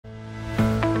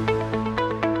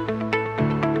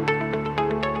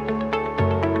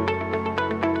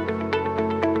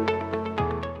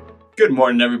Good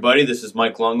morning, everybody. This is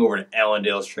Mike Lung over at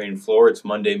Allendale's trading floor. It's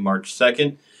Monday, March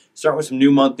 2nd. Starting with some new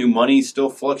month, new money.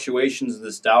 Still fluctuations in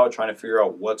this Dow, trying to figure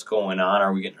out what's going on.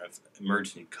 Are we getting an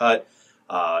emergency cut?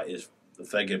 Is the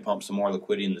Fed going to pump some more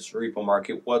liquidity in this repo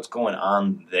market? What's going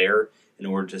on there in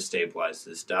order to stabilize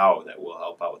this Dow? That will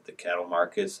help out with the cattle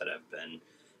markets that have been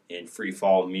in free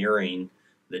fall, mirroring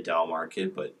the Dow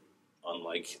market. But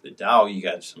unlike the Dow, you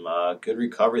got some good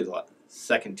recovery the last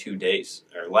 2 days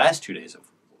of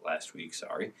last week,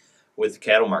 with the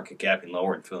cattle market gapping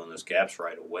lower and filling those gaps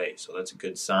right away. So that's a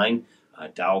good sign.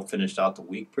 Dow finished out the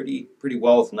week pretty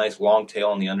well with a nice long tail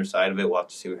on the underside of it. We'll have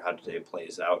to see how today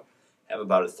plays out. Have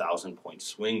about 1,000-point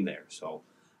swing there. So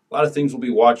a lot of things we'll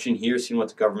be watching here, seeing what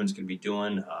the government's going to be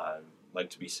doing. I'd like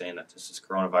to be saying that this is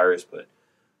coronavirus, but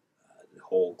the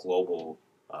whole global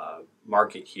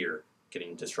market here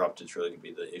getting disrupted is really going to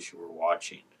be the issue we're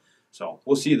watching. So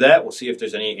we'll see that. We'll see if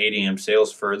there's any 8 a.m.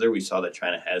 sales further. We saw that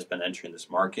China has been entering this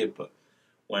market, but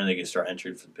when are they going to start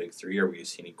entering for the big three? Are we going to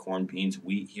see any corn, beans,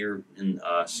 wheat here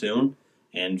soon?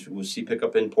 And we'll see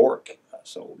pickup in pork.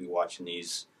 So we'll be watching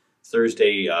these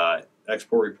Thursday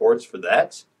export reports for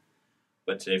that.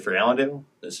 But today for Allendale,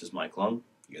 this is Mike Lung.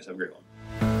 You guys have a great one.